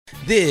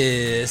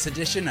This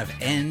edition of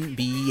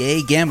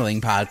NBA Gambling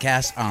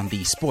Podcast on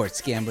the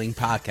Sports Gambling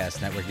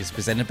Podcast Network is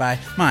presented by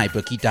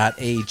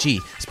MyBookie.ag.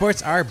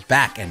 Sports are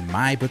back, and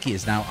MyBookie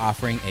is now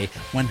offering a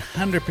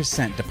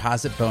 100%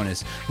 deposit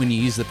bonus when you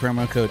use the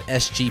promo code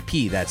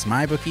SGP. That's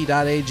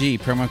MyBookie.ag,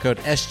 promo code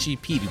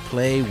SGP to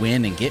play,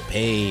 win, and get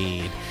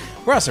paid.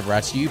 We're also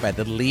brought to you by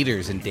the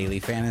leaders in daily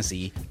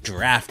fantasy,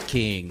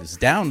 DraftKings.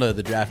 Download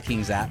the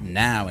DraftKings app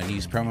now and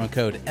use promo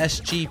code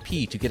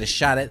SGP to get a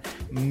shot at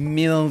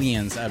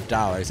millions of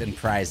dollars in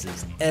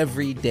prizes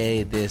every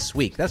day this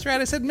week. That's right,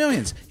 I said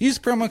millions. Use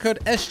promo code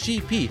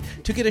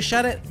SGP to get a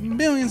shot at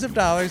millions of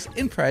dollars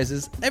in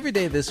prizes every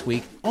day this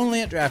week,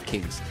 only at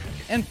DraftKings.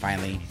 And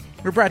finally,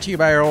 we're brought to you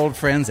by our old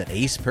friends at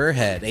Ace Per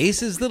Head.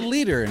 Ace is the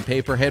leader in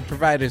pay-per-head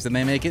providers, and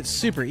they make it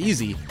super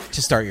easy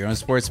to start your own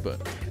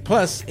sportsbook.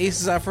 Plus,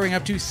 Ace is offering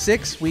up to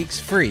 6 weeks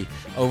free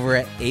over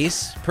at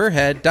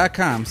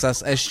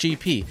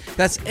aceperhead.com/SGP.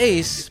 That's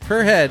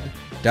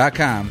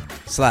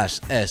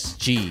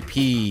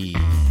aceperhead.com/SGP.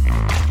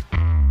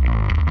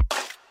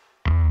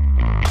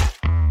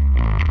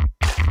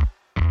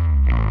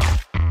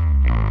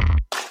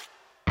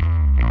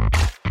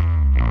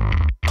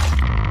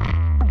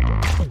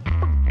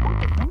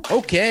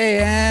 Okay,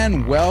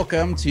 and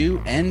welcome to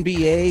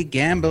NBA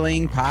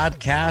Gambling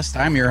Podcast.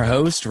 I'm your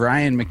host,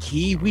 Ryan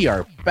McKee. We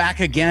are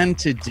back again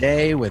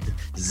today with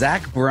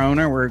Zach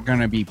Broner. We're going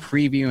to be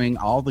previewing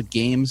all the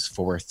games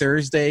for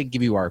Thursday,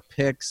 give you our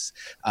picks,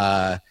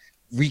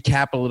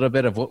 recap a little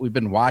bit of what we've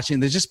been watching.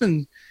 There's just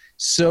been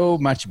so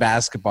much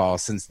basketball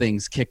since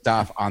things kicked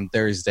off on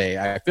Thursday.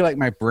 I feel like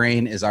my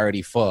brain is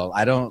already full.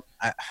 I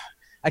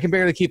can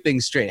barely keep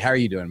things straight. How are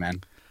you doing,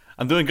 man?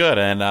 I'm doing good,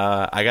 and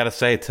I got to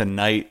say,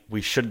 tonight we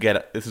should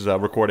get – this is a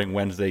recording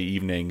Wednesday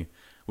evening.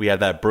 We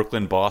have that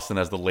Brooklyn-Boston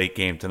as the late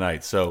game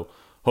tonight. So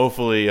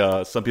hopefully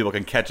some people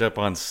can catch up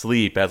on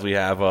sleep as we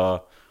have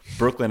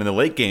Brooklyn in the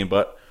late game.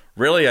 But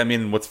really, I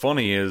mean, what's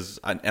funny is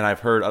 – and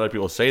I've heard other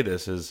people say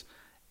this – is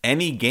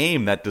any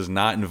game that does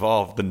not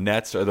involve the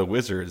Nets or the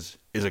Wizards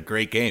is a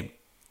great game.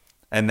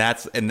 And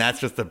that's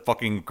just the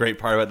fucking great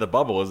part about the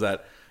bubble is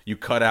that you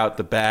cut out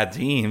the bad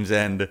teams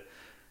and –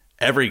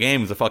 every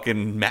game is it's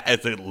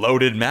a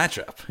loaded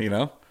matchup, you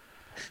know?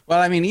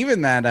 Well, I mean,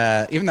 even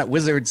that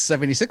Wizards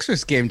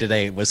 76ers game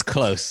today was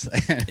close.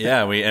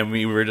 Yeah,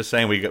 we were just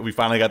saying we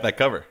finally got that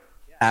cover.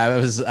 I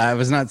was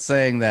not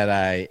saying that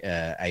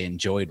I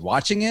enjoyed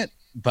watching it,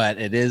 but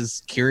it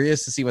is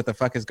curious to see what the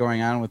fuck is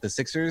going on with the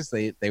Sixers.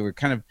 They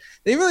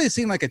really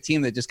seem like a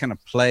team that just kind of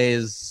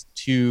plays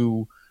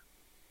to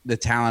the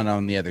talent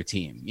on the other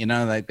team. You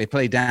know, like they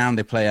play down,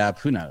 they play up,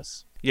 who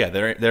knows? Yeah,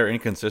 they're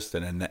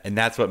inconsistent, and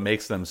that's what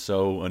makes them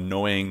so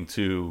annoying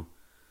to,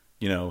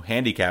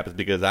 handicap is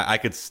because I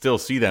could still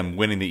see them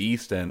winning the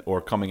East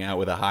or coming out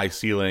with a high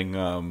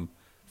ceiling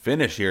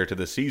finish here to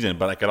the season,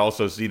 but I could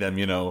also see them,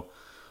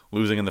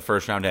 losing in the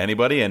first round to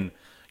anybody. And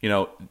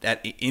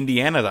that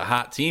Indiana's a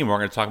hot team. We're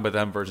going to talk about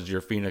them versus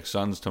your Phoenix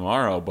Suns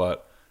tomorrow,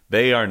 but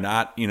they are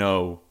not,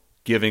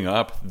 giving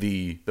up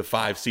the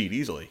 5 seed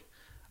easily.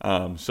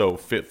 So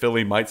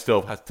Philly might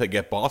still have to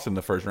get Boston in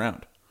the first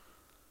round.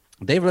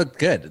 They've looked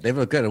good,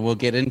 and we'll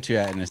get into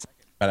it in a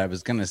second. But I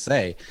was going to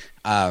say,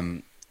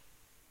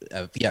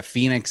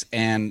 Phoenix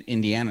and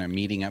Indiana are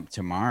meeting up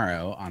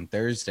tomorrow on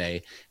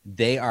Thursday.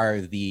 They are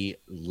the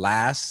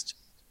last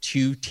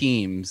 2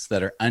 teams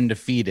that are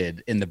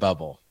undefeated in the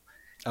bubble.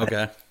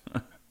 Okay.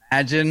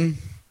 Imagine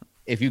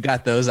if you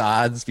got those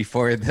odds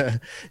before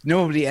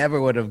nobody ever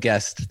would have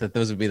guessed that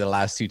those would be the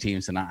last 2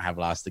 teams to not have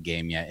lost the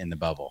game yet in the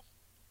bubble.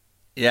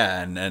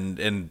 Yeah,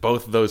 and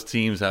both of those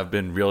teams have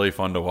been really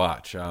fun to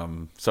watch.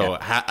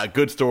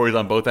 Good stories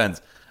on both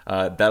ends.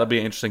 That'll be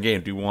an interesting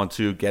game. Do you want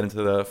to get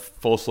into the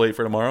full slate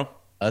for tomorrow?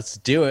 Let's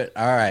do it.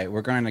 All right,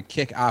 we're going to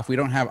kick off. We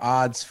don't have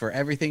odds for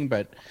everything,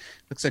 but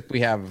looks like we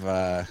have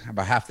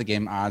about half the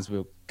game odds.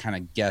 We'll kind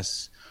of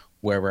guess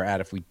where we're at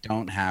if we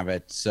don't have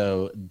it.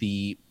 So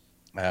the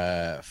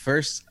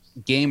first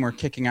game we're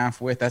kicking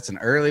off with, that's an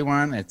early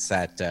one. It's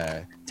at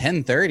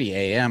 10:30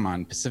 a.m.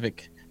 on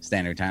Pacific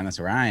Standard Time. That's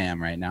where I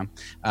am right now.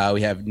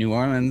 We have New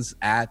Orleans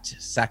at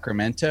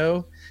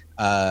Sacramento.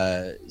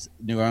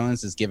 New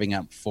Orleans is giving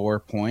up 4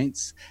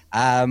 points.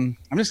 I'm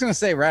just going to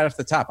say right off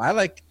the top, I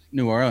like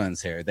New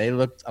Orleans here. They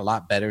looked a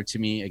lot better to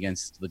me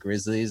against the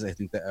Grizzlies. I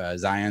think that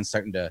Zion's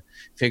starting to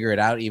figure it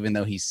out, even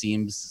though he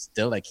seems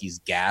still like he's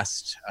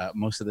gassed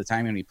most of the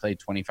time, and he played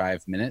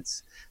 25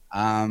 minutes.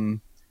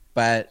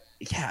 But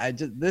yeah,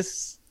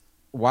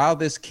 while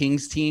this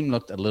Kings team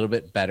looked a little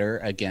bit better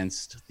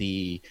against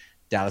the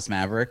Dallas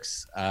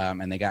Mavericks,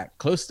 and they got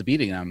close to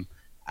beating them,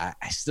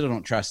 I still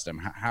don't trust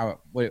them.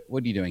 What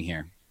are you doing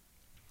here?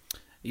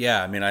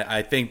 Yeah, I mean,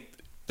 I think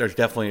there's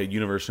definitely a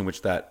universe in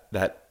which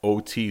that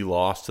OT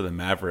loss to the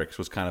Mavericks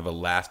was kind of a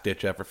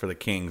last-ditch effort for the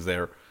Kings.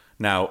 They're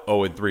now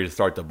 0-3 to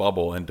start the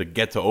bubble, and to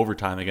get to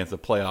overtime against a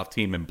playoff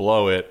team and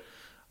blow it,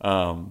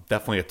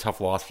 definitely a tough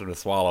loss for them to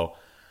swallow.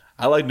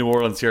 I like New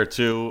Orleans here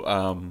too.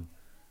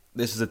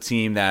 This is a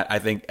team that I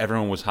think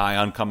everyone was high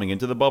on coming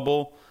into the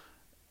bubble,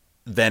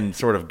 then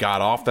sort of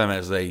got off them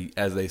as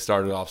they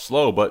started off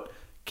slow. But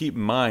keep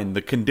in mind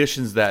the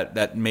conditions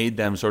that made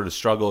them sort of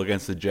struggle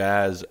against the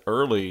Jazz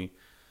early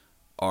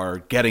are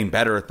getting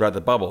better throughout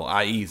the bubble,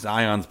 i.e.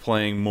 Zion's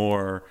playing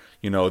more,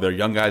 their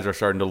young guys are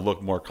starting to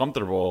look more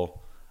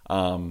comfortable.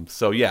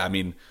 So, yeah, I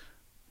mean,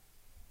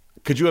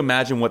 could you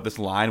imagine what this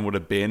line would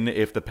have been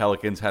if the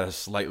Pelicans had a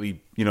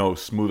slightly,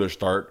 smoother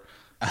start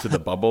to the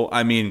bubble?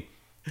 I mean,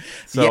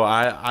 so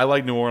yeah. I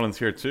like New Orleans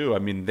here too. I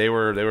mean, they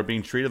were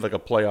being treated like a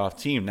playoff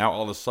team. Now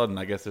all of a sudden,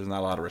 I guess there's not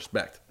a lot of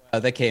respect.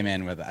 They came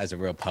in as a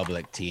real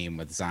public team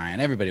with Zion.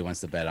 Everybody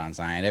wants to bet on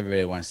Zion.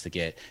 Everybody wants to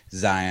get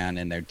Zion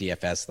in their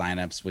DFS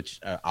lineups,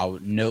 which I'll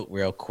note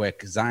real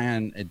quick.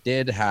 Zion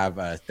did have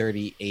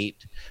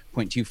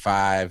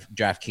 38.25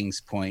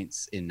 DraftKings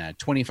points in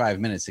 25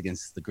 minutes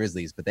against the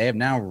Grizzlies, but they have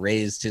now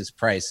raised his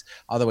price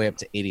all the way up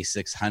to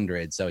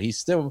 8,600. So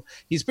he's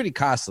pretty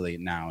costly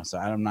now. So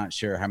I'm not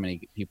sure how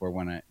many people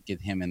want to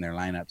get him in their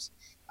lineups.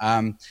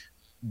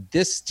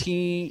 These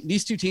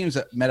two teams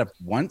met up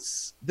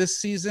once this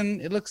season,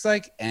 it looks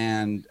like,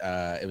 and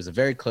it was a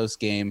very close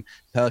game.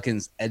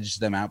 Pelicans edged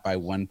them out by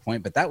 1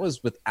 point, but that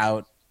was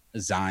without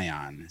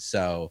Zion.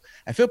 So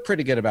I feel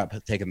pretty good about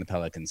taking the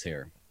Pelicans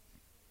here.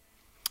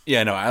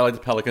 Yeah, no, I like the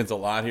Pelicans a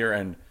lot here,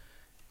 and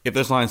if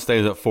this line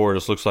stays at 4,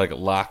 this looks like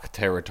lock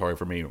territory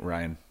for me,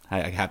 Ryan.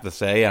 I have to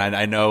say, and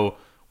I know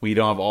we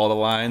don't have all the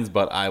lines,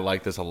 but I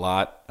like this a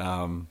lot.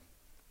 And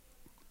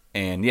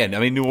yeah, I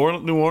mean, New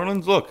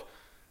Orleans, look.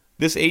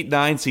 This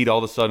 8-9 seed all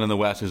of a sudden in the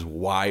West is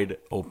wide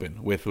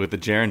open with the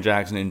Jaren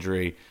Jackson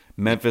injury.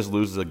 Memphis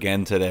loses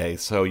again today.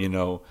 So,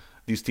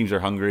 these teams are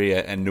hungry.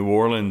 And New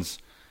Orleans,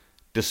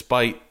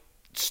 despite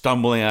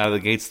stumbling out of the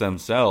gates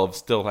themselves,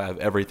 still have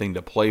everything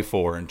to play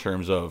for in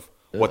terms of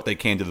what they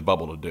can do the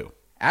bubble to do.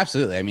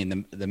 Absolutely. I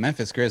mean, the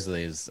Memphis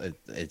Grizzlies,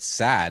 it's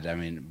sad. I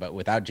mean, but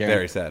without Jaren.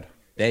 Very sad.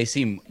 They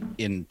seem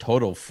in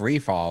total free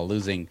fall,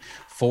 losing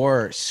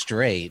 4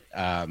 straight.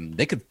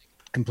 They could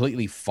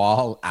completely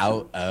fall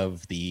out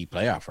of the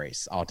playoff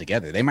race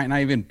altogether. They might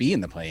not even be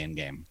in the play-in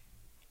game.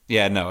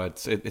 Yeah, no,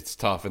 it's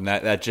tough, and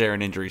that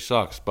Jaren injury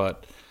sucks.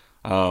 But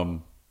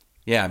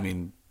yeah, I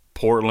mean,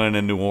 Portland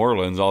and New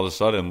Orleans all of a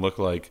sudden look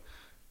like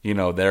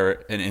they're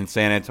in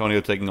San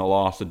Antonio taking a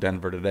loss to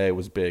Denver today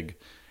was big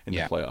in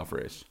the playoff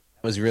race.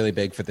 It was really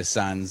big for the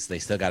Suns. They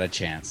still got a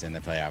chance in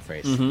the playoff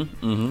race.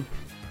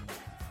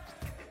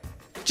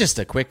 Just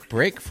a quick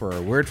break for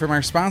a word from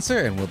our sponsor,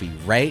 and we'll be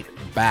right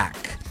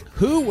back.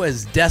 Who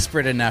was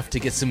desperate enough to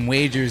get some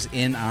wagers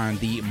in on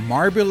the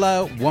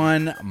Marbula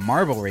 1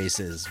 marble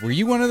races? Were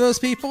you one of those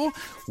people?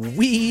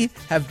 We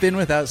have been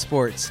without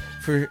sports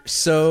for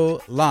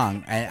so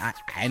long.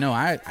 I know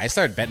I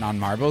started betting on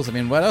marbles. I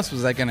mean, what else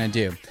was I going to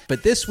do?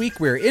 But this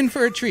week we're in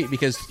for a treat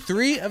because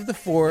 3 of the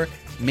 4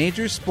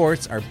 major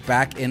sports are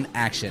back in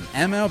action.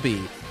 MLB,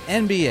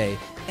 NBA,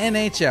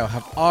 NHL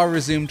have all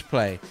resumed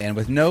play, and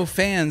with no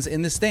fans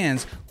in the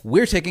stands,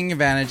 we're taking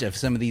advantage of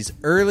some of these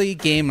early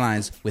game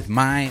lines with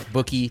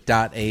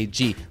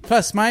MyBookie.ag.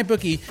 Plus,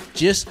 MyBookie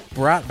just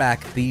brought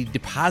back the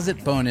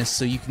deposit bonus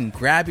so you can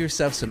grab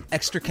yourself some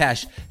extra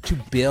cash to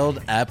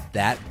build up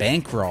that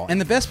bankroll.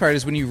 And the best part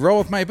is when you roll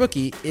with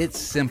MyBookie, it's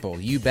simple.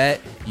 You bet,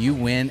 you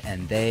win,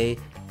 and they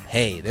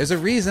Hey, there's a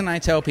reason I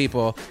tell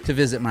people to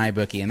visit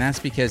MyBookie, and that's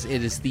because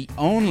it is the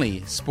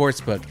only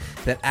sportsbook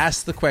that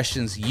asks the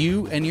questions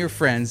you and your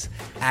friends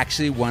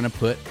actually want to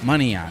put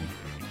money on.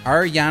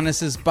 Are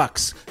Giannis's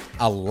Bucks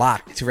a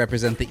lock to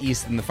represent the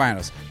East in the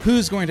finals?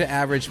 Who's going to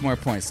average more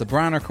points,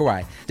 LeBron or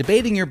Kawhi?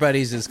 Debating your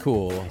buddies is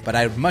cool, but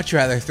I'd much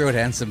rather throw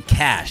down some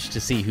cash to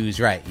see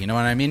who's right. You know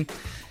what I mean?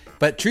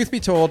 But truth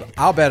be told,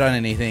 I'll bet on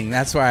anything.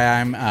 That's why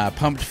I'm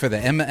pumped for the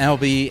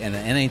MLB and the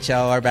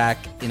NHL are back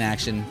in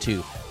action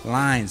too.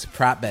 Lines,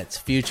 prop bets,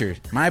 futures.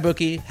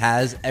 MyBookie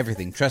has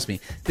everything. Trust me,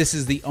 this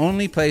is the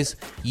only place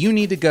you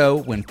need to go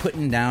when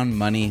putting down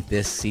money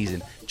this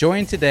season.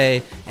 Join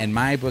today, and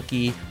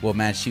MyBookie will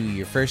match you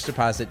your first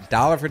deposit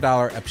dollar for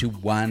dollar up to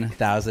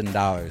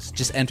 $1,000.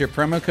 Just enter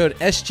promo code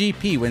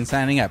SGP when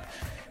signing up.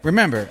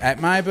 Remember, at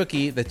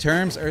MyBookie, the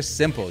terms are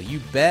simple. You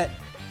bet,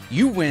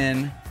 you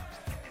win,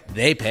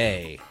 they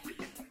pay.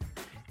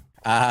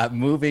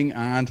 Moving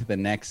on to the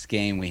next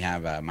game, we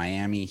have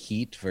Miami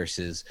Heat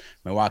versus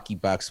Milwaukee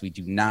Bucks. We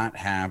do not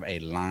have a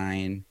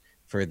line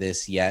for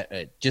this yet.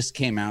 It just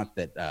came out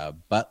that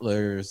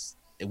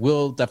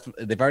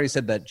they've already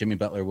said that Jimmy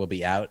Butler will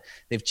be out.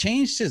 They've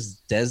changed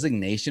his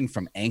designation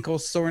from ankle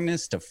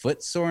soreness to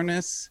foot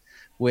soreness,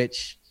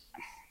 which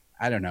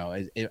I don't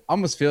know. It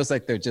almost feels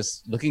like they're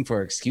just looking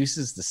for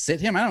excuses to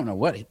sit him. I don't know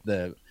what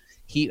the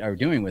Heat are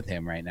doing with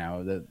him right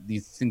now. Do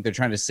you think they're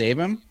trying to save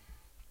him?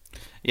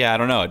 Yeah, I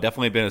don't know. It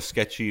definitely been a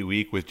sketchy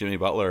week with Jimmy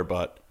Butler,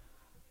 but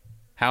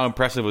how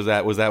impressive was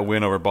that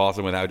win over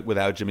Boston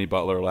without Jimmy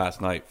Butler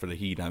last night for the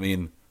Heat? I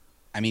mean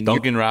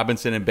Duncan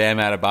Robinson and Bam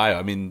Adebayo.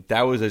 I mean,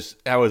 that was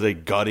a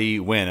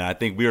gutty win. And I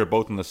think we were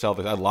both in the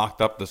Celtics. I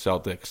locked up the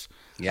Celtics.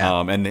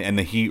 Yeah. And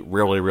the Heat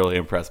really, really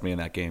impressed me in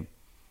that game.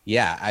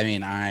 Yeah, I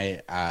mean,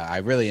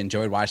 I really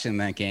enjoyed watching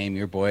that game.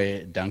 Your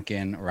boy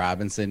Duncan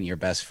Robinson, your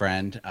best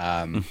friend.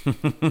 To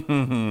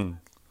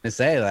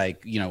say,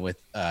 like, with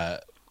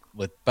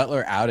with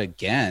Butler out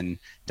again,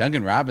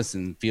 Duncan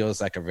Robinson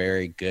feels like a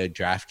very good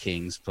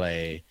DraftKings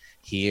play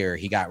here.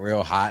 He got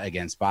real hot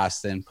against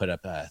Boston, put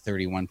up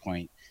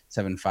 31.75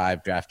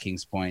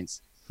 DraftKings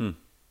points.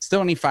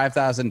 Still only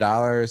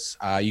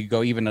 $5,000. You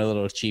go even a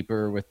little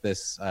cheaper with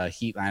this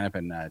Heat lineup,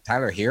 and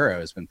Tyler Hero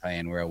has been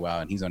playing real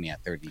well, and he's only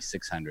at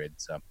 3,600.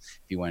 So if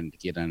you wanted to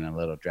get in a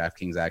little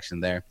DraftKings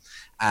action there,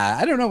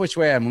 I don't know which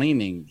way I'm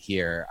leaning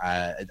here.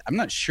 I'm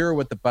not sure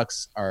what the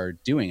Bucks are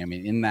doing. I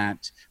mean, in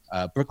that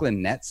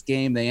Brooklyn Nets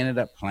game, they ended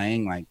up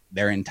playing like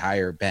their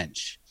entire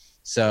bench.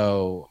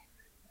 So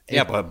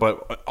yeah,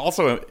 but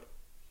also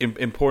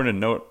important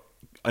note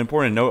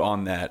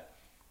on that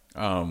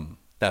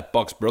that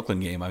Bucks Brooklyn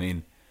game. I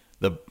mean,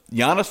 the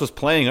Giannis was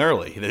playing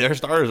early. Their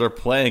starters are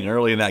playing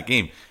early in that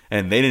game,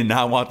 and they did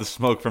not want the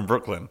smoke from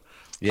Brooklyn.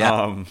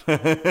 Yeah.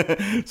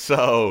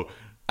 So,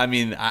 I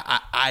mean,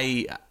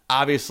 I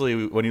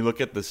obviously when you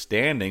look at the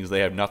standings, they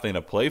have nothing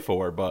to play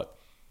for, but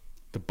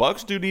the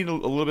Bucks do need a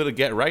little bit of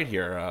get right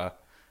here.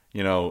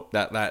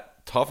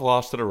 That tough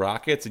loss to the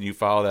Rockets, and you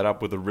follow that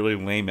up with a really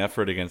lame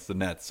effort against the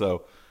Nets.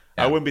 So,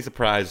 yeah. I wouldn't be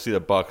surprised to see the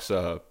Bucks,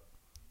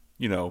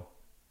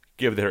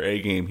 give their A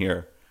game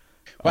here.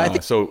 Well, I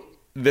think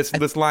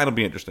This line will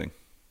be interesting.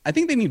 I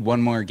think they need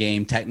one more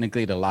game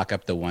technically to lock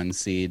up the 1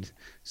 seed.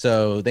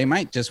 So they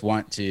might just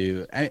want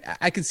to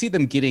I could see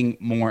them getting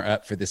more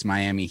up for this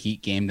Miami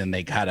Heat game than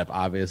they got up,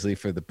 obviously,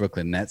 for the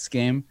Brooklyn Nets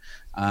game.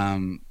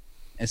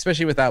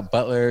 Especially without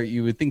Butler,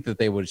 you would think that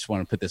they would just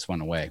want to put this one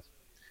away.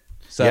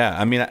 So yeah,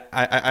 I mean,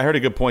 I heard a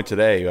good point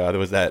today. There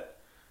was that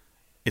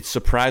it's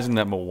surprising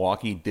that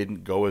Milwaukee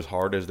didn't go as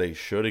hard as they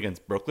should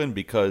against Brooklyn,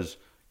 because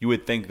you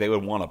would think they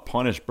would want to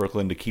punish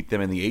Brooklyn to keep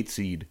them in the 8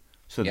 seed.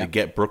 So they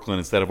get Brooklyn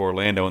instead of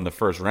Orlando in the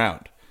first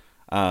round.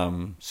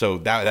 So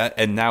that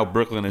and now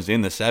Brooklyn is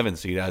in the 7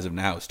 seed as of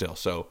now still.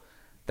 So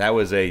that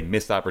was a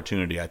missed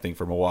opportunity, I think,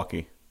 for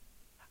Milwaukee.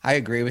 I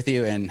agree with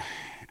you. And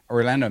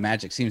Orlando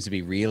Magic seems to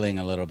be reeling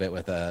a little bit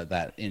with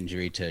that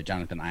injury to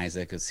Jonathan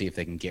Isaac. Let's see if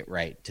they can get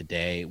right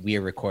today. We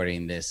are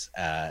recording this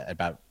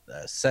about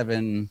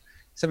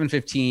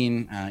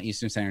 7:15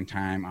 Eastern Standard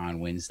Time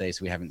on Wednesday,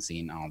 so we haven't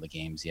seen all the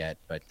games yet.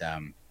 But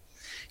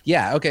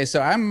yeah, okay.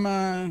 So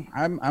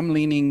I'm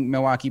leaning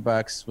Milwaukee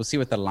Bucks. We'll see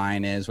what the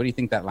line is. What do you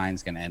think that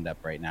line's going to end up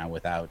right now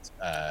without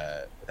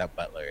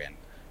Butler in?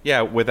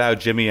 Yeah, without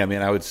Jimmy, I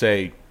mean, I would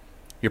say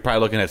you're probably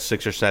looking at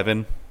 6 or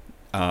 7.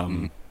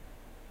 Boston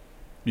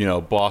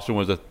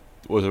was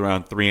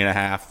around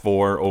 3.5,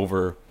 4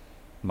 over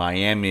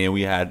Miami, and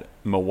we had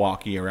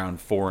Milwaukee around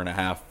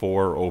 4.5,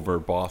 4 over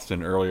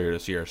Boston earlier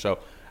this year. So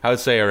I would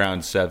say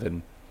around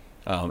 7.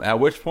 At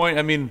which point,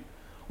 I mean,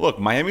 look,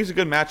 Miami's a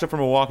good matchup for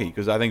Milwaukee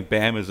because I think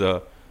Bam is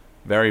a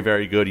very,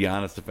 very good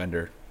Giannis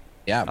defender.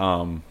 Yeah.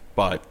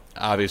 But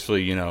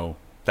obviously,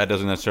 that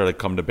doesn't necessarily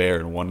come to bear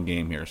in one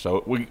game here.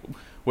 So we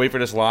wait for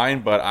this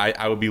line, but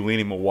I would be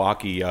leaning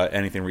Milwaukee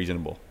anything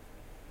reasonable.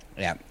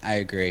 Yeah, I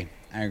agree.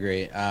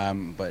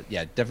 But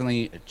yeah,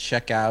 definitely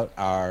check out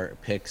our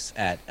picks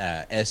at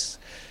sg.pn/NBA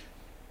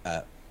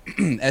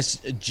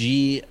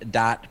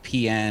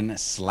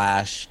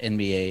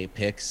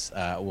picks.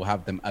 We'll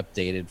have them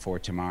updated for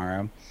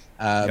tomorrow.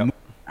 I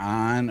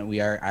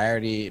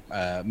already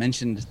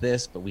mentioned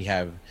this, but we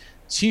have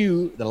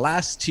the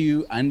last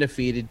 2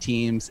 undefeated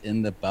teams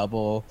in the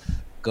bubble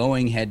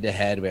going head to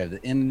head. We have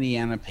the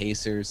Indiana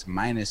Pacers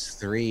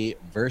 -3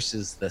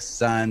 versus the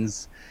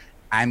Suns.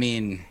 I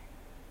mean,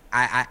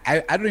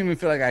 I don't even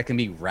feel like I can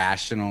be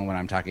rational when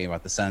I'm talking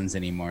about the Suns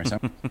anymore. So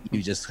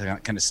you just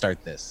kind of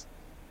start this.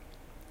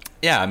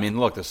 Yeah, I mean,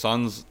 look, the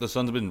Suns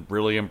have been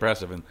really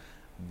impressive, and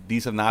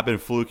these have not been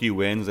fluky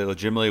wins. They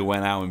legitimately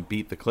went out and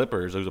beat the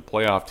Clippers. It was a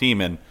playoff team,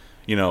 and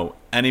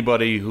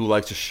anybody who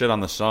likes to shit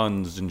on the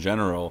Suns in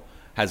general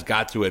has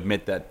got to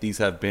admit that these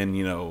have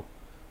been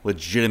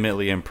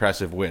legitimately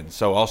impressive wins.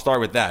 So I'll start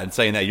with that and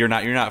saying that you're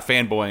not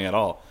fanboying at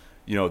all.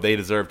 They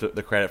deserve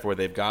the credit for what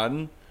they've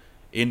gotten.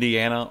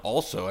 Indiana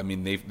also, I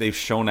mean, they've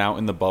shown out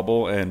in the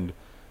bubble, and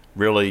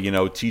really,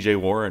 T.J.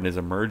 Warren is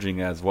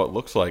emerging as what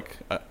looks like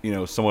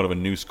somewhat of a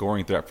new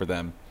scoring threat for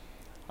them.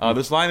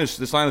 This line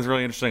is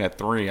really interesting at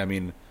 3. I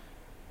mean,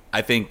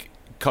 I think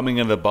coming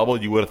into the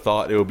bubble, you would have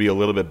thought it would be a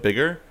little bit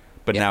bigger,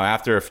 but now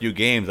after a few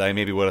games, I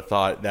maybe would have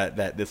thought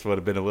that this would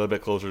have been a little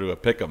bit closer to a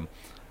pick'em.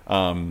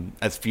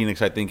 As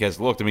Phoenix, I think, has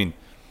looked. I mean,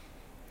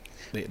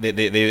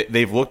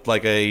 they've looked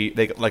like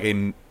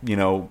a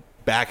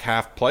back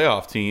half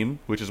playoff team,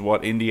 which is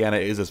what Indiana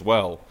is as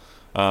well.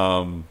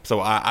 So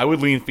I would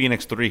lean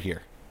Phoenix 3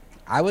 here.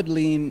 I would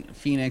lean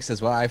Phoenix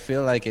as well. I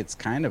feel like it's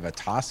kind of a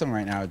toss-em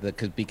right now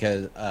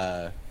because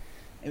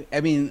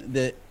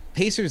the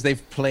Pacers,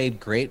 they've played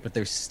great, but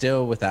they're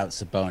still without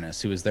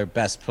Sabonis, who is their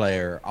best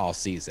player all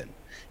season.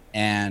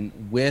 And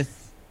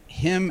with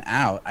him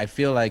out, I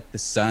feel like the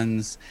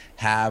Suns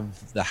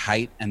have the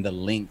height and the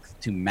length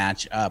to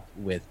match up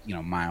with,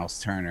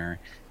 Miles Turner.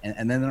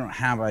 And then they don't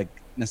have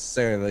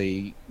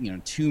necessarily,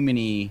 too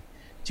many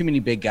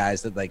big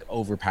guys that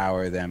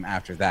overpower them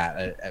after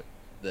that.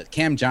 The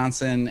Cam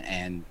Johnson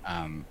and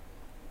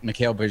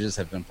Mikal Bridges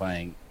have been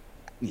playing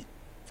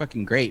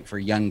fucking great for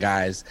young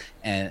guys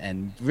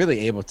and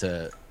really able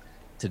to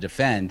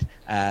defend.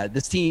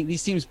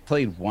 These teams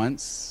played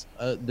once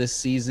this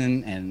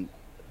season, and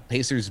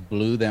Pacers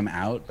blew them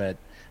out. But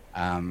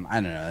I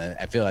don't know.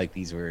 I feel like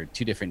these were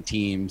two different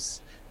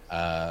teams.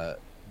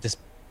 This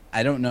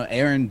I don't know.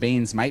 Aaron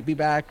Baines might be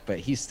back, but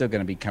he's still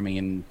going to be coming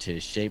into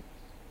shape,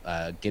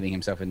 getting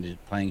himself into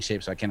playing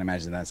shape. So I can't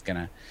imagine that's going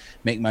to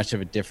make much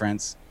of a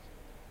difference.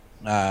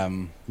 Yeah,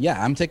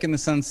 I'm taking the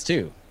Suns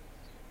too.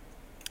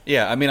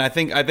 Yeah, I mean, I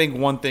think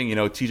one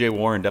thing, T.J.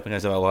 Warren definitely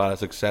has had a lot of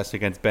success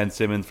against Ben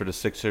Simmons for the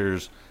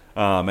Sixers,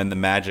 and the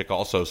Magic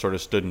also sort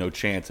of stood no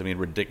chance. I mean,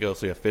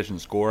 ridiculously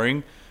efficient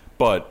scoring,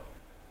 but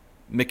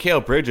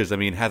Mikal Bridges, I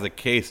mean, has a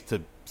case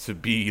to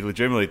be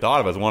legitimately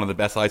thought of as one of the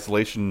best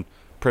isolation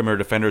perimeter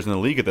defenders in the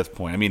league at this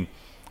point. I mean,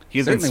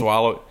 he's been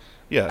swallowed.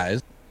 Yeah,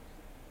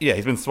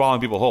 he's been swallowing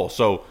people whole.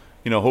 So,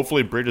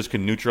 hopefully Bridges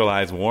can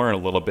neutralize Warren a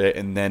little bit,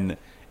 and then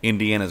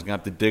Indiana's going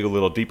to have to dig a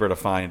little deeper to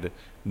find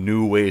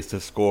new ways to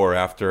score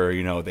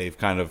after, they've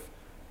kind of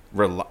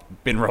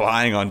been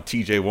relying on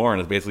T.J. Warren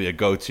as basically a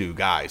go-to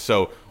guy.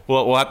 So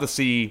we'll have to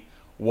see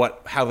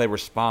how they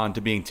respond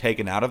to being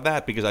taken out of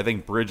that, because I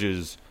think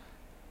Bridges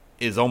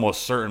is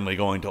almost certainly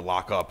going to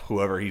lock up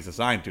whoever he's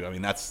assigned to. I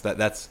mean, that's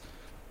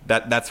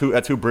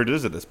who Bridges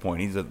is at this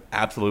point. He's an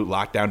absolute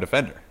lockdown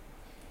defender.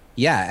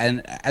 Yeah,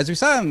 and as we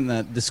saw in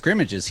the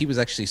scrimmages, he was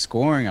actually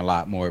scoring a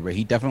lot more, but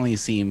he definitely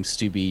seems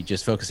to be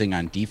just focusing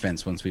on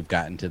defense once we've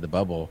gotten to the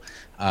bubble.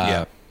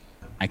 I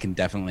can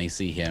definitely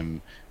see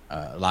him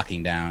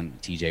locking down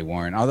T.J.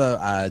 Warren.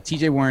 Although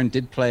T.J. Warren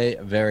did play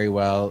very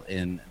well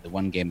in the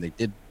one game they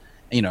did,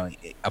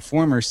 a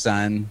former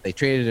Sun. They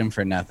traded him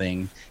for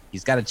nothing.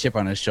 He's got a chip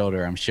on his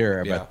shoulder, I'm sure,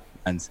 about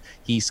the Suns.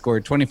 He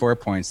scored 24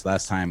 points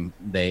last time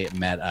they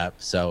met up.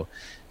 So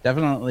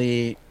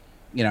definitely,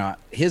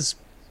 his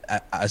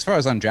as far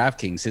as on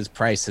DraftKings, his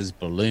price has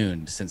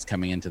ballooned since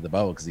coming into the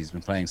bubble because he's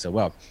been playing so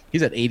well.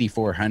 He's at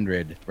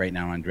 $8,400 right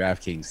now on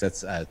DraftKings.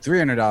 That's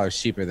 $300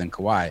 cheaper than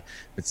Kawhi,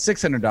 but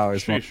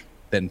 $600 more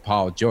than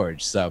Paul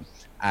George. So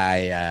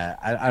I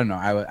don't know.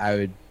 I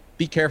would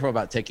be careful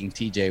about taking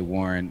T.J.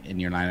 Warren in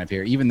your lineup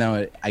here, even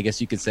though I guess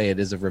you could say it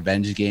is a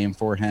revenge game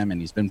for him and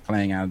he's been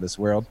playing out of this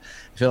world.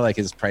 I feel like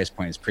his price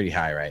point is pretty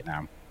high right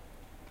now.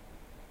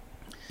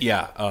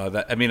 Yeah,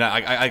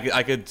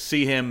 I could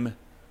see him.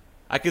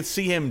 I could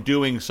see him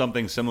doing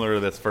something similar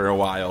to this for a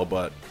while,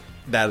 but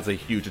that is a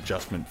huge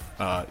adjustment,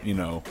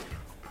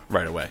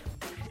 right away.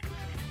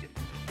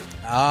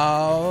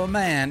 Oh,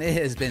 man, it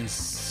has been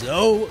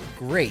so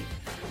great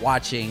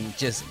watching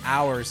just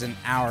hours and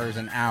hours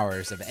and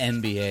hours of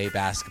NBA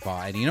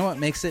basketball. And you know what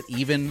makes it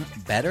even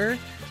better?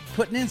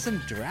 Putting in some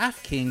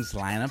DraftKings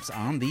lineups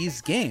on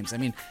these games. I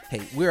mean,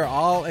 hey, we're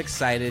all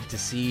excited to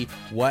see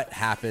what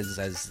happens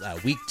as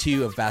week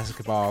 2 of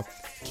basketball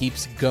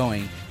keeps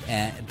going.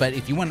 But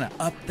if you want to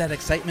up that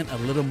excitement a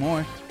little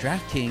more,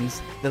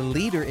 DraftKings, the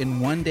leader in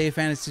one-day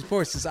fantasy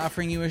sports, is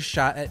offering you a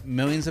shot at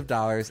millions of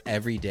dollars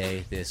every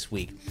day this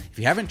week. If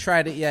you haven't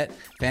tried it yet,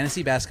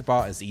 fantasy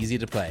basketball is easy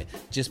to play.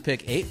 Just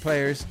pick 8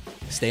 players,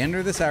 stay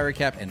under the salary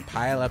cap, and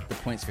pile up the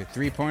points for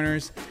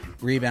three-pointers,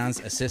 rebounds,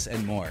 assists,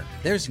 and more.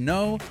 There's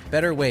no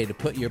better way to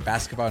put your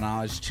basketball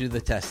knowledge to the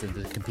test than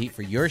to compete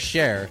for your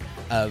share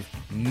of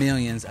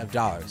millions of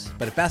dollars.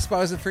 But if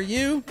basketball isn't for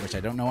you, which I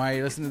don't know why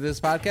you're listening to this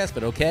podcast,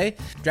 but okay,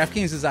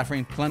 DraftKings is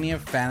offering plenty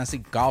of fantasy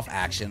golf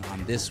action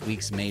on this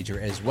week's major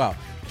as well.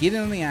 Get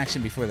in on the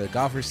action before the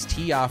golfers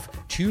tee off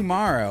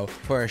tomorrow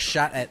for a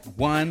shot at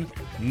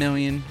 $1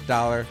 million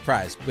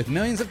prize. With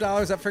millions of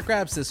dollars up for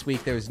grabs this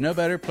week, there is no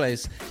better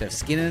place to have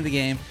skin in the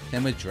game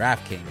than with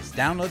DraftKings.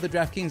 Download the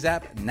DraftKings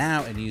app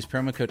now and use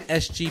promo code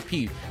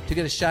SGP to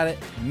get a shot at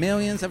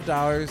millions of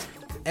dollars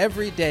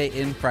every day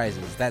in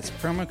prizes. That's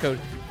promo code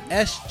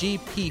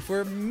SGP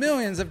for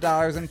millions of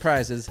dollars in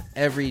prizes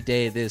every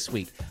day this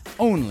week.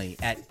 Only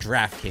at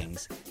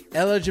DraftKings.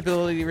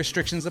 Eligibility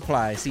restrictions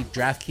apply. See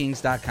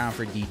DraftKings.com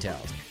for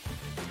details.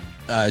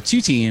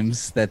 2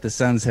 teams that the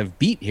Suns have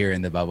beat here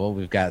in the bubble.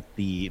 We've got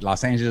the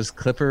Los Angeles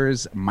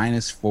Clippers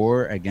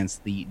 -4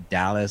 against the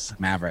Dallas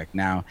Maverick.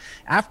 Now,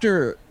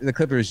 after the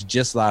Clippers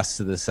just lost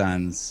to the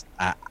Suns,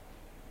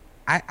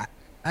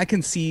 I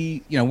can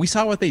see, we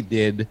saw what they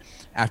did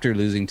after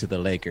losing to the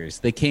Lakers.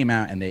 They came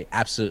out and they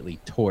absolutely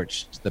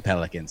torched the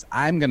Pelicans.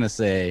 I'm going to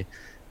say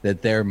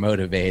that they're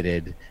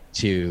motivated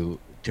to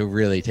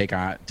really take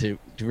on, to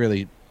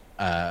really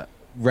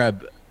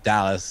rub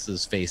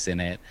Dallas's face in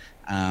it.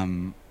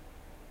 And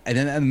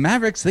then the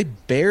Mavericks, they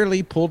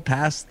barely pulled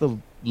past the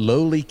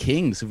lowly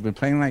Kings who've been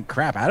playing like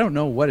crap. I don't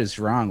know what is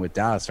wrong with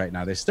Dallas right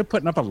now. They're still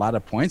putting up a lot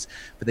of points,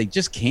 but they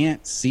just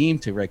can't seem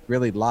to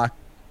really lock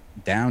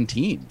down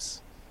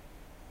teams.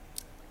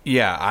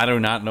 Yeah, I do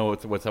not know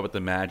what's up with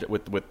the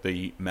with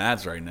the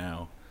Mavs right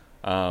now.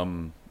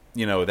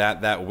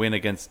 That win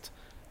against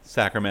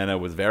Sacramento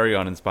was very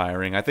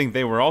uninspiring. I think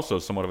they were also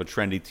somewhat of a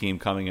trendy team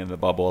coming into the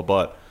bubble,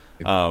 but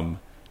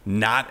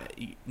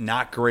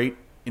not great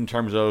in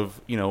terms of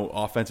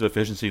offensive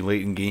efficiency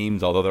late in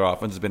games. Although their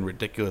offense has been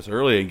ridiculous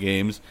early in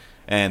games,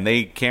 and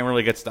they can't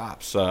really get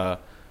stops.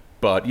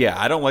 But yeah,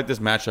 I don't like this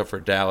matchup for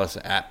Dallas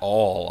at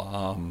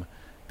all.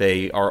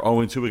 They are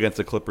 0-2 against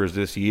the Clippers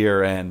this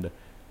year and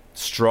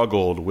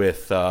struggled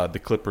with the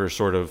Clippers'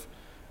 sort of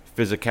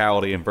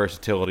physicality and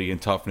versatility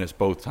and toughness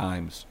both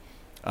times.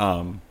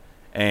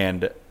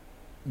 And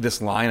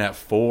this line at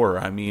 4,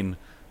 I mean,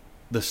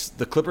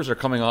 the Clippers are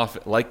coming off,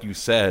 like you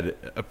said,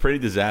 a pretty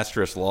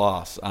disastrous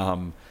loss.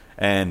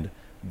 And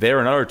they're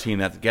another team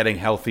that's getting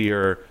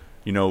healthier.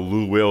 You know,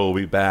 Lou Will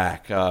be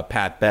back.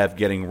 Pat Bev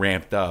getting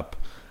ramped up.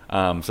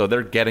 So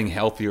they're getting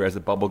healthier as the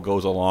bubble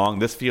goes along.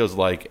 This feels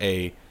like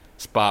a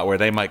spot where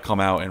they might come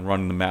out and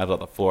run the Mavs off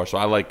the floor. So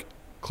I like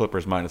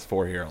Clippers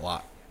 -4 here a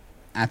lot.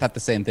 I thought the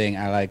same thing.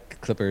 I like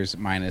Clippers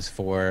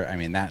 -4. I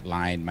mean, that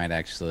line might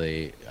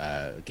actually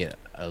get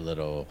a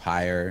little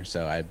higher,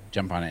 so I'd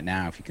jump on it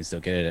now if you can still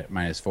get it at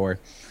 -4.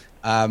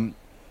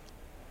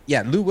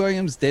 Yeah, Lou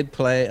Williams did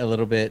play a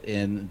little bit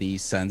in the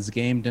Suns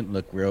game. Didn't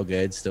look real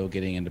good. Still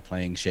getting into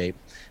playing shape.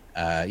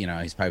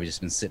 He's probably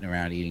just been sitting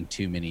around eating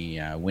too many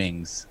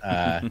wings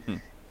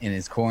in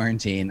his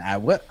quarantine.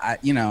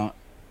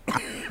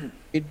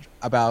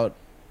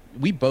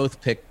 We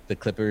both picked the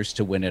Clippers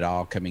to win it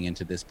all coming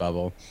into this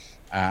bubble.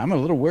 I'm a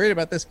little worried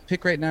about this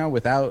pick right now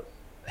without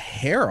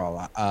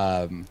Harrell.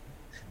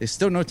 There's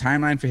still no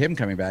timeline for him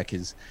coming back.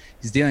 He's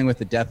dealing with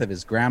the death of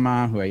his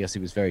grandma, who I guess he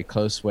was very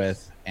close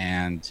with.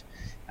 And,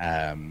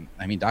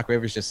 Doc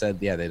Rivers just said,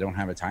 they don't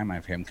have a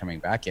timeline for him coming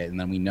back yet. And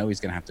then we know he's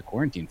going to have to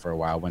quarantine for a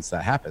while once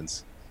that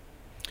happens.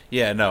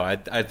 Yeah, no,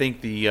 I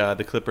think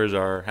the Clippers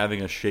are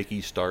having a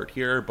shaky start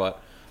here,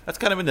 but that's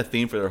kind of been the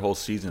theme for their whole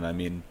season. I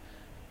mean,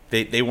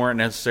 They weren't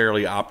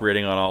necessarily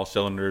operating on all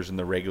cylinders in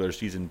the regular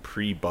season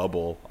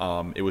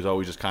pre-bubble. It was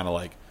always just kind of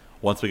like,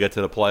 once we get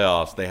to the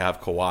playoffs, they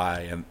have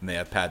Kawhi and they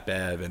have Pat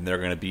Bev, and they're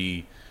going to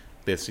be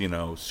this,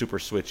 super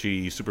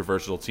switchy, super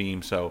versatile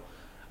team. So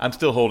I'm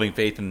still holding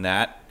faith in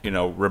that.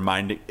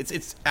 Reminding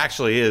it's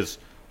actually is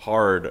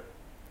hard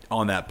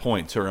on that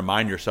point to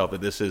remind yourself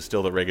that this is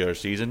still the regular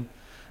season,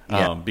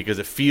 because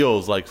it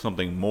feels like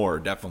something more.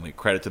 Definitely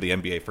credit to the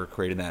NBA for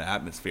creating that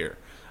atmosphere,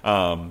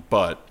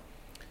 but.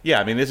 Yeah,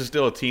 I mean, this is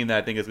still a team that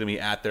I think is going to be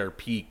at their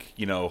peak,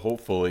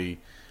 hopefully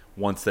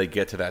once they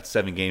get to that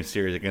 7-game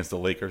series against the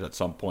Lakers at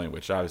some point,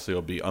 which obviously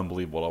will be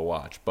unbelievable to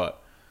watch.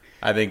 But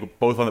I think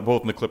both on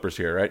the Clippers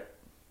here, right?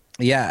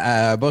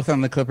 Yeah, both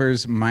on the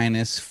Clippers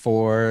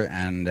 -4.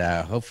 And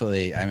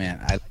hopefully,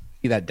 I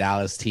see that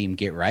Dallas team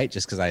get right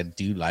just because I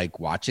do like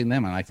watching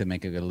them. I like to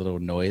make a little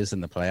noise in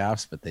the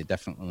playoffs, but they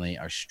definitely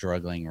are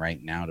struggling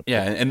right now.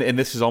 And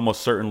this is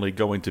almost certainly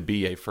going to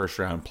be a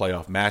first-round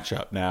playoff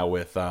matchup now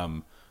with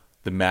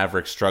the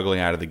Mavericks struggling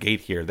out of the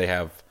gate here. They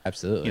have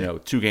absolutely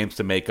 2 games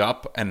to make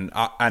up, and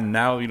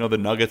now the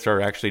Nuggets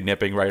are actually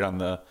nipping right on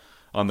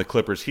the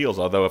Clippers' heels.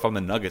 Although if I'm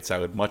the Nuggets, I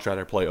would much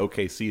rather play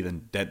OKC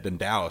than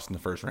Dallas in the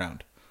first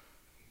round.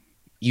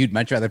 You'd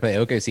much rather play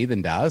OKC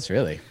than Dallas,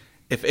 really?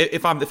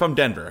 If I'm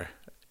Denver,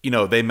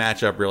 they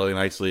match up really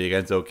nicely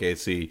against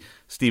OKC.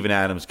 Steven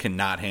Adams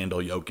cannot handle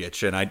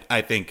Jokic, and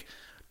I think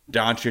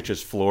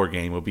Doncic's floor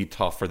game will be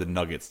tough for the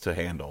Nuggets to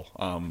handle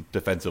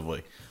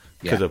defensively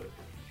because of.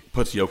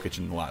 Puts Jokic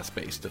in a lot of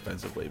space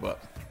defensively,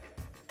 but.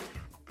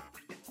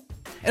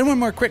 And one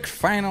more quick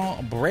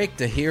final break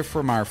to hear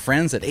from our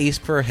friends at Ace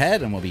Per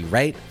Head, and we'll be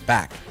right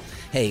back.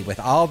 Hey, with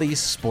all these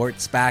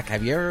sports back,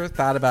 have you ever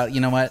thought about,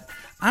 what?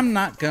 I'm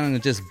not going to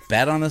just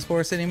bet on the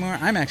sports anymore.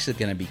 I'm actually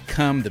going to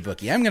become the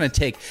bookie. I'm going to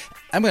take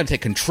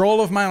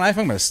control of my life.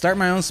 I'm going to start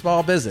my own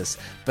small business.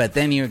 But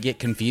then you get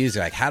confused.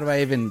 You're like, how do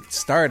I even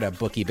start a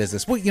bookie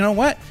business? Well, you know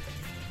what?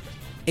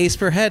 Ace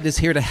Per Head is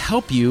here to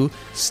help you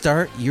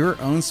start your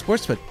own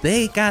sportsbook.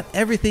 They got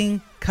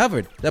everything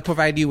covered. They'll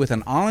provide you with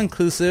an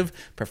all-inclusive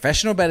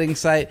professional betting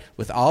site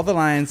with all the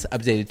lines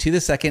updated to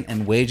the second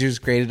and wagers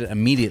graded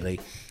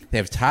immediately. They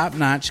have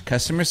top-notch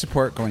customer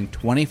support going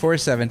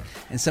 24/7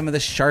 and some of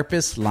the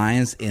sharpest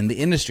lines in the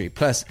industry.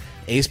 Plus,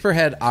 Ace Per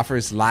Head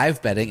offers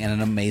live betting and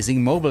an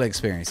amazing mobile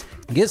experience.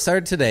 Get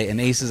started today, and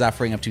Ace is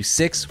offering up to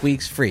 6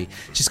 weeks free.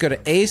 Just go to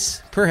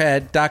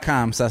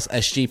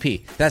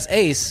aceperhead.com/SGP. That's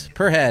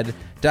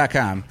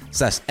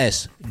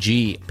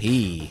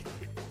aceperhead.com/SGP.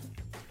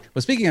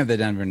 Well, speaking of the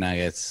Denver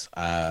Nuggets,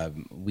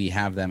 we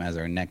have them as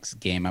our next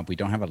game up. We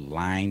don't have a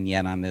line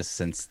yet on this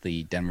since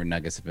the Denver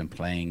Nuggets have been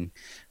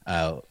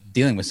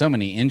dealing with so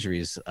many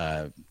injuries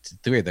to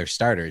 3 of their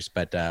starters.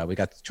 But we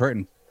got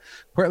the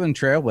Portland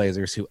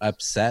Trailblazers, who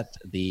upset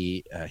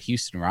the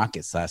Houston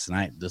Rockets last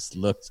night. This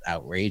looked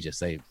outrageous.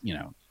 They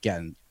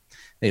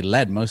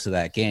led most of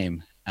that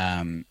game.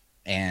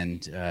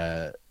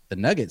 The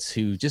Nuggets,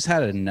 who just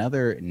had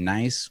another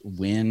nice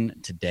win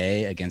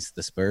today against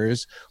the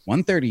Spurs,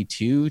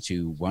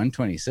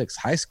 132-126,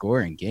 high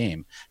scoring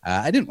game.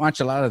 I didn't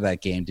watch a lot of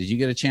that game. Did you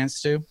get a chance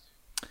to?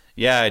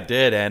 Yeah, I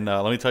did. And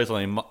let me tell you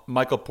something.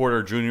 Michael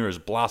Porter Jr. is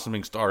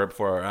blossoming star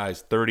before our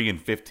eyes,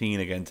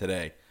 30-15 again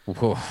today.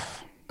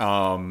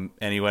 And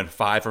he went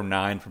 5 from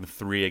 9 from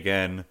 3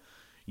 again.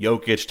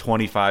 Jokic,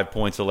 25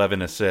 points,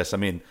 11 assists. I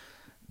mean,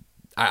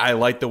 I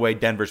like the way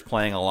Denver's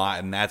playing a lot,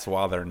 and that's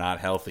while they're not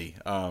healthy.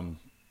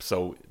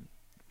 So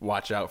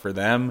watch out for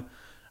them.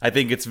 I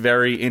think it's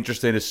very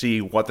interesting to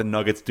see what the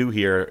Nuggets do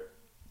here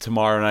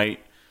tomorrow night.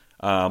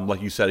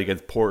 Like you said,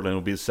 against Portland,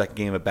 will be the second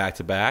game of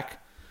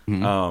back-to-back.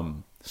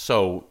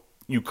 So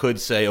you could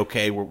say,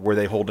 okay, were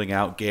they holding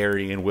out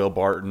Gary and Will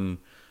Barton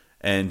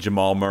and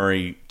Jamal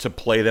Murray to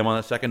play them on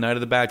the second night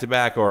of the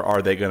back-to-back, or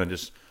are they going to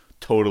just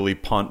totally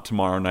punt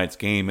tomorrow night's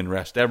game and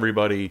rest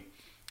everybody?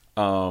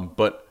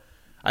 But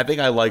I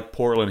think I like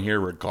Portland here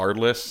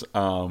regardless.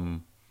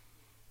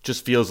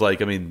 Just feels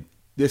like, I mean,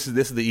 this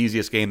is the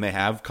easiest game they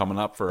have coming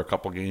up for a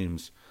couple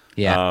games.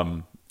 Yeah.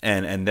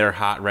 And they're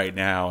hot right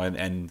now,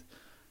 and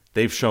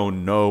they've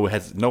shown no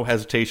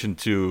hesitation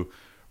to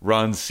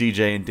run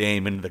CJ and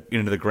Dame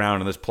into the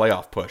ground in this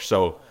playoff push.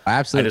 So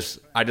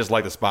absolutely, I just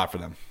like the spot for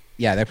them.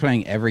 Yeah, they're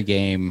playing every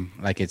game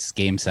like it's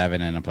game 7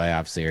 in a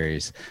playoff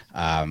series,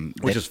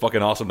 which is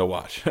fucking awesome to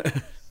watch.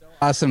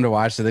 Awesome to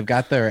watch. So they've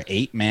got their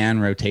 8-man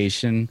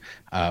rotation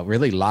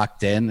really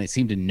locked in. They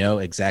seem to know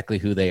exactly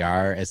who they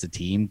are as a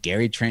team.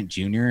 Gary Trent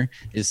Jr.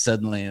 is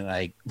suddenly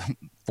like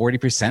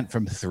 40%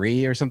 from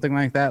 3 or something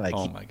like that. Like,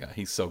 oh my God,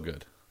 he's so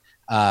good.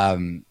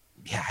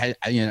 Yeah,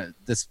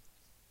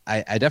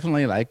 I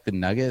definitely like the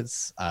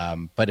Nuggets.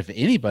 But if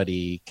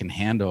anybody can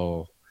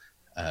handle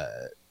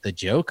the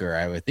Joker,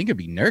 I would think it'd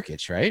be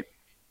Nurkic, right?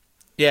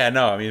 Yeah,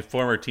 no, I mean,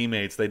 former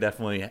teammates, they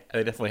definitely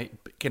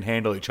can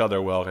handle each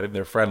other well. I think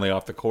they're friendly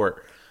off the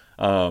court.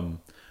 But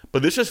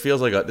this just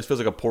feels like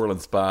a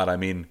Portland spot. I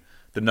mean,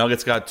 the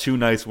Nuggets got 2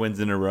 nice wins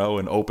in a row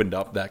and opened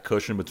up that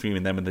cushion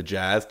between them and the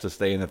Jazz to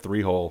stay in the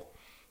 3-hole.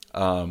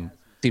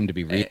 Seem to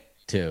be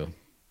too.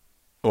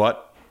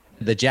 What?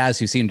 The Jazz,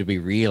 who seem to be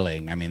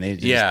reeling. I mean, they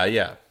just...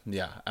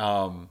 yeah.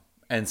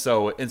 And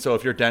so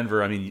if you're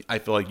Denver, I mean, I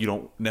feel like you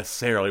don't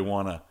necessarily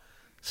want to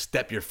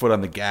step your foot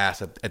on the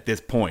gas at this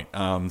point.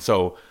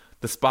 So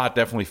the spot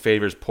definitely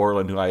favors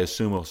Portland, who I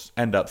assume will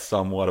end up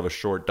somewhat of a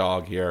short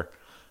dog here.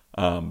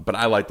 But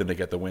I like them to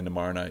get the win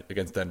tomorrow night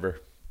against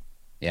Denver.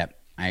 Yep,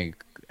 I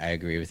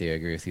agree with you. I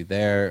agree with you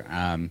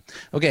there.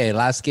 Okay,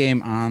 last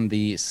game on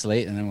the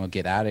slate, and then we'll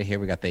get out of here.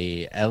 We got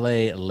the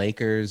LA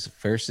Lakers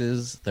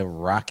versus the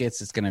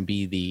Rockets. It's going to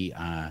be the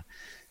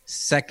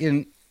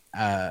second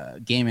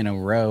game in a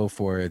row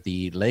for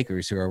the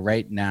Lakers, who are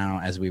right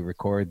now, as we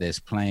record this,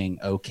 playing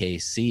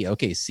OKC.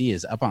 OKC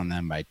is up on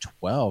them by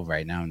 12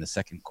 right now in the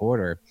second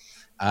quarter.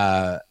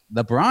 LeBron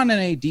and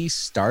AD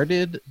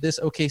started this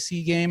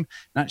OKC game.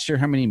 Not sure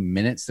how many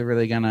minutes they're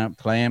really going to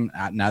play him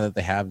now that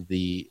they have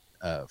the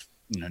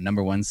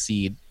number 1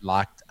 seed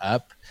locked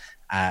up.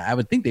 I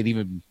would think they'd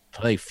even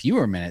play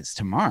fewer minutes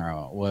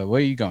tomorrow. Where are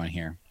you going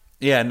here?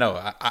 Yeah, no,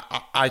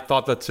 I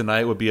thought that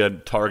tonight would be a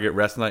target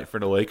rest night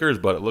for the Lakers,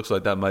 but it looks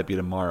like that might be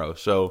tomorrow.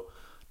 So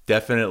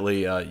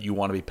definitely you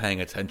want to be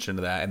paying attention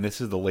to that. And this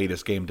is the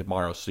latest game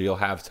tomorrow, so you'll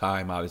have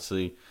time,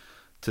 obviously,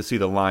 to see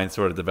the line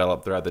sort of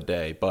develop throughout the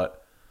day.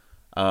 But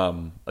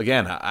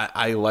again,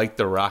 I like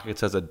the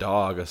Rockets as a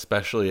dog,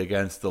 especially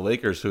against the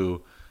Lakers,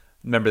 who,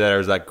 remember there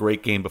was that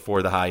great game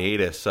before the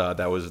hiatus.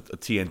 That was a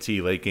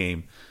TNT late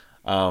game.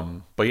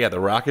 But yeah, the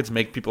Rockets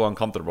make people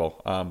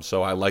uncomfortable.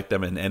 So I like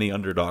them in any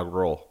underdog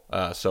role.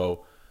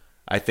 So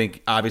I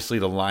think obviously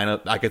the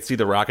lineup, I could see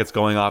the Rockets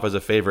going off as a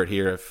favorite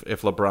here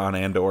if LeBron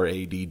and or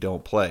AD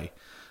don't play.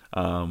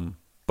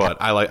 But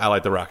I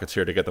like the Rockets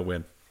here to get the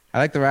win. I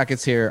like the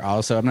Rockets here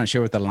also. I'm not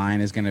sure what the line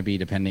is going to be,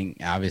 depending.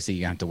 Obviously,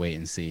 you have to wait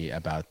and see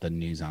about the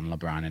news on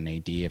LeBron and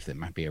AD, if it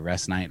might be a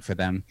rest night for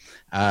them.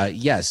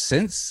 Yes,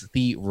 since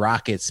the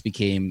Rockets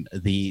became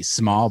the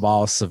small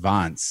ball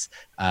savants,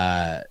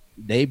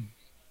 they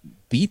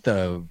beat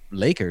the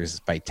Lakers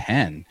by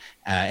 10.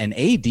 And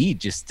AD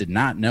just did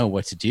not know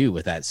what to do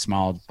with that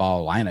small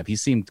ball lineup. He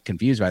seemed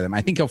confused by them.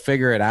 I think he'll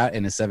figure it out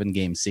in a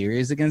 7-game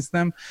series against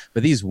them.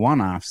 But these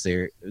one-off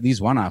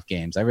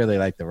games, I really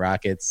like the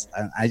Rockets.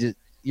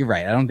 You're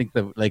right. I don't think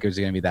the Lakers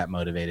are going to be that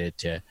motivated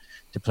to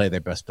play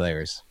their best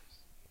players.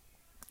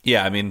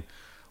 Yeah, I mean,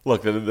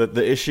 look,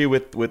 the issue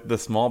with the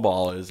small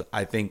ball is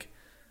I think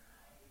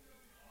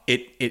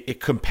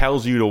it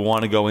compels you to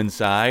want to go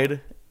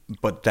inside,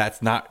 but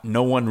that's not,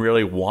 no one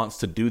really wants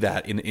to do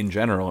that in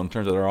general in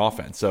terms of their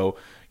offense. So,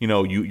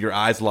 your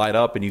eyes light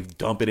up and you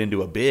dump it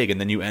into a big, and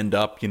then you end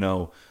up,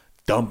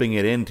 dumping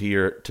it into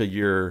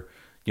your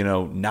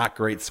not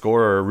great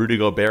scorer, Rudy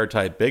Gobert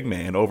type big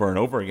man over and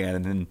over again,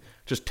 and then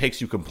just takes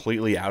you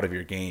completely out of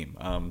your game.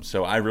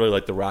 So I really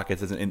like the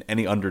Rockets as in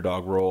any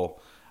underdog role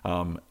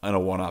in a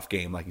one-off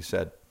game, like you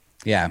said.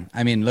 Yeah,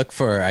 I mean, look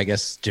for, I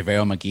guess,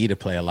 JaVale McGee to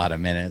play a lot of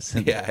minutes.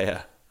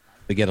 Yeah.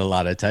 To get a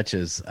lot of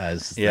touches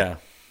as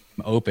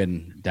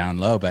open down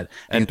low.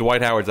 And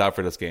Dwight Howard's out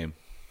for this game.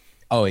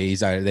 Oh,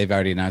 they've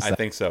already announced that. I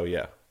think so,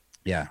 yeah.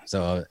 Yeah,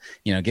 so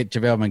get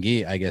JaVale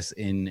McGee, I guess,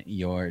 in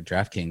your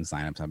DraftKings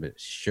lineups. I'm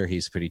sure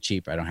he's pretty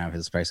cheap. I don't have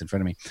his price in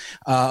front of me.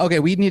 Okay,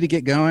 we need to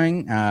get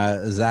going.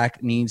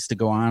 Zach needs to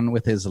go on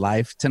with his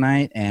life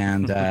tonight,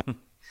 and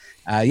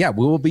we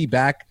will be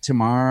back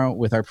tomorrow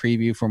with our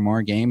preview for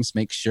more games.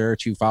 Make sure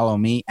to follow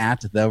me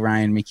at the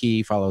Ryan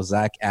McKee. Follow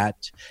Zach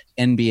at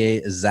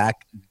NBA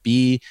Zach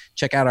B.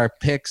 Check out our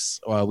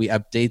picks. We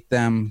update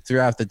them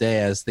throughout the day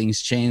as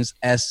things change.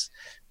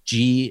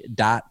 g.pn/NBA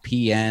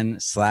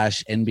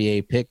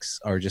picks,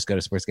 or just go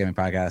to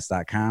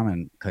sportsgamingpodcast.com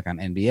and click on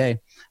NBA.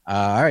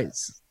 All right.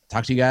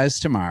 Talk to you guys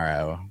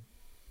tomorrow.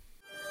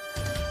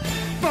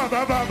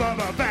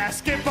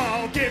 Basketball.